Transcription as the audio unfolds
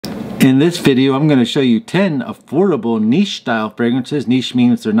In this video, I'm going to show you 10 affordable niche style fragrances. Niche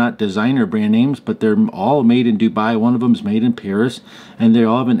means they're not designer brand names, but they're all made in Dubai. One of them is made in Paris, and they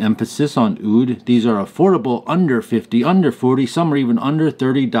all have an emphasis on oud. These are affordable, under 50, under 40, some are even under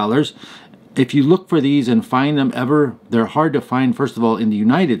 $30. If you look for these and find them ever, they're hard to find, first of all, in the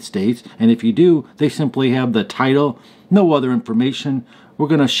United States. And if you do, they simply have the title, no other information. We're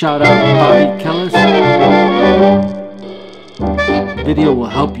going to shout out Bobby Kellis. Video will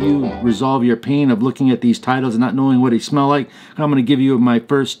help you resolve your pain of looking at these titles and not knowing what they smell like. I'm going to give you my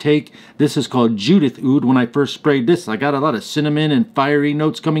first take. This is called Judith Oud. When I first sprayed this, I got a lot of cinnamon and fiery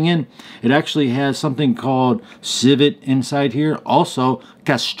notes coming in. It actually has something called civet inside here. Also,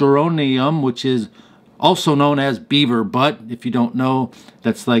 castronium, which is also known as beaver butt. If you don't know,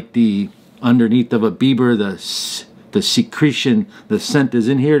 that's like the underneath of a beaver, the secretion, the scent is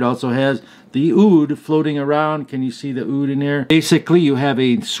in here. It also has the oud floating around. Can you see the oud in there? Basically, you have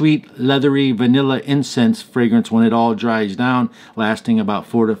a sweet, leathery vanilla incense fragrance when it all dries down, lasting about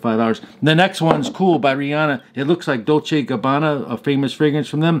 4 to 5 hours. The next one's Cool by Rihanna. It looks like Dolce & Gabbana, a famous fragrance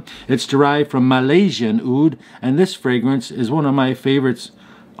from them. It's derived from Malaysian oud, and this fragrance is one of my favorites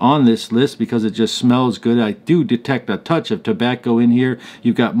on this list because it just smells good. I do detect a touch of tobacco in here.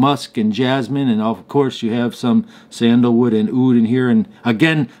 You've got musk and jasmine, and of course you have some sandalwood and oud in here. And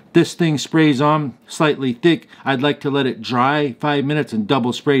again, this thing sprays on slightly thick. I'd like to let it dry 5 minutes and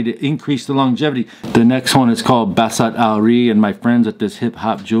double spray to increase the longevity. The next one is called Basat Al-Ri, and my friends at this hip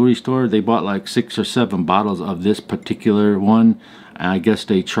hop jewelry store, they bought like 6 or 7 bottles of this particular one. I guess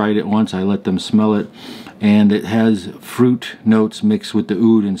they tried it once. I let them smell it, and it has fruit notes mixed with the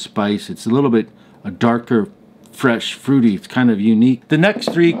oud and spice. It's a little bit a darker, fresh, fruity. It's kind of unique. The next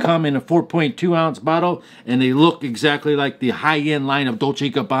 3 come in a 4.2 ounce bottle, and they look exactly like the high-end line of Dolce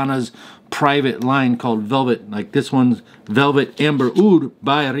 & Gabbana's private line called Velvet. Like this one's Velvet Amber Oud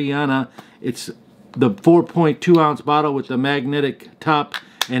by Rihanna. It's the 4.2 ounce bottle with the magnetic top,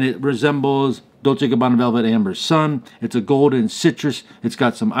 and it resembles Dolce & Gabbana Velvet Amber Sun. It's a golden citrus. It's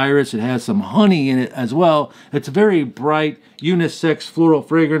got some iris. It has some honey in it as well. It's a very bright, unisex floral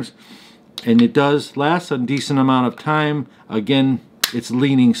fragrance, and it does last a decent amount of time. Again, it's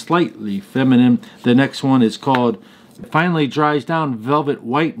leaning slightly feminine. The next one is called Finally Dries Down Velvet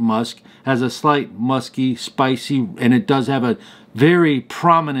White Musk. Has a slight musky, spicy, and it does have a very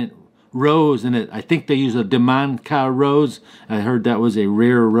prominent rose in it. I think they use a Demanca rose. I heard that was a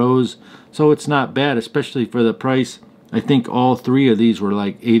rare rose. So it's not bad, especially for the price. I think all 3 of these were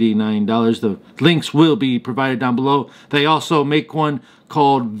like $89. The links will be provided down below. They also make one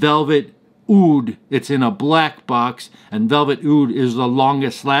called Velvet Oud. It's in a black box, and Velvet Oud is the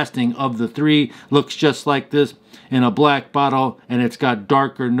longest lasting of the 3. Looks just like this in a black bottle, and it's got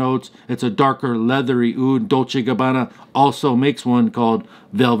darker notes. It's a darker leathery oud. Dolce & Gabbana also makes one called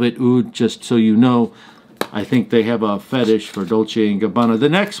Velvet Oud, just so you know. I think they have a fetish for Dolce & Gabbana. The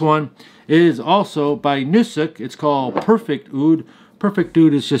next one is also by Nusuk. It's called Perfect Oud. Perfect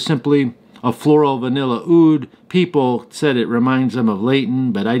Oud is just simply a floral vanilla oud. People said it reminds them of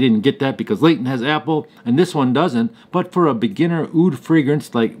Layton, but I didn't get that because Layton has apple and this one doesn't. But for a beginner oud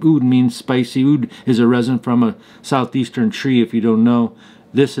fragrance, like oud means spicy. Oud is a resin from a southeastern tree, if you don't know.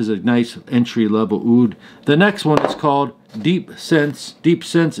 This is a nice entry level oud. The next one is called Deep Sense. Deep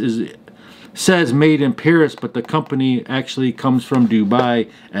Sense says made in Paris, but the company actually comes from Dubai,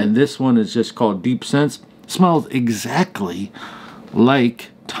 and this one is just called Deep Sense. Smells exactly like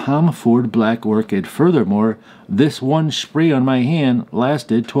Tom Ford Black Orchid. Furthermore, this one spray on my hand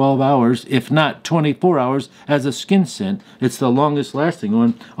lasted 12 hours, if not 24 hours, as a skin scent. It's the longest lasting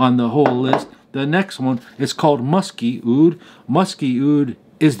one on the whole list. The next one is called Musky Oud. Musky Oud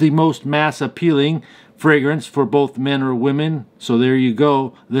is the most mass appealing fragrance for both men or women. So there you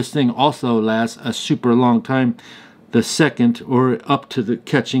go. This thing also lasts a super long time. The second, or up to the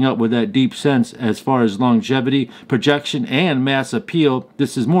catching up with that Deep Sense as far as longevity, projection, and mass appeal.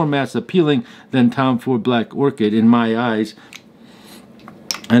 This is more mass appealing than Tom Ford Black Orchid in my eyes.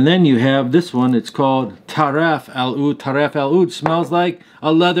 And then you have this one. It's called Taraf Al-Oud. Taraf Al-Oud smells like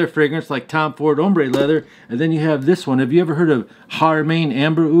a leather fragrance, like Tom Ford Ombre leather. And then you have this one. Have you ever heard of Harmain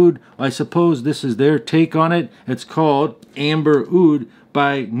Amber Oud? I suppose this is their take on it. It's called Amber Oud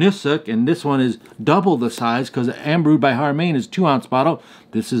by Nusuk, and this one is double the size because Amber Oud by Harmain is 2 ounce bottle.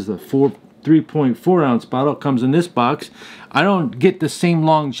 This is the 3.4 ounce bottle. Comes in this box. I don't get the same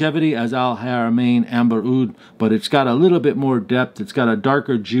longevity as Al Haramain Amber Oud, but it's got a little bit more depth. It's got a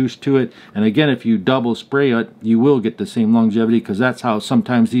darker juice to it. And again, if you double spray it, you will get the same longevity, because that's how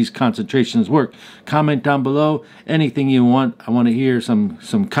sometimes these concentrations work. Comment down below anything you want. I want to hear some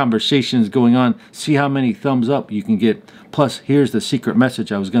conversations going on. See how many thumbs up you can get. Plus, here's the secret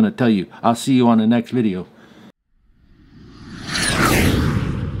message I was going to tell you. I'll see you on the next video.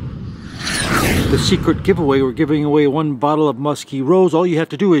 The secret giveaway, we're giving away 1 bottle of Musky Rose. All you have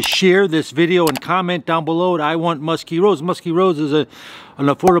to do is share this video and comment down below that I want Musky Rose. Musky Rose is an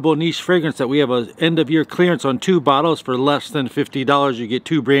affordable niche fragrance that we have an end of year clearance on 2 bottles for less than $50. You get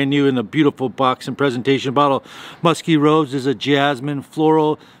 2 brand new in the beautiful box and presentation bottle. Musky Rose is a jasmine,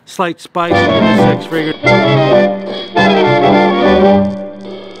 floral, slight spice, sex fragrance.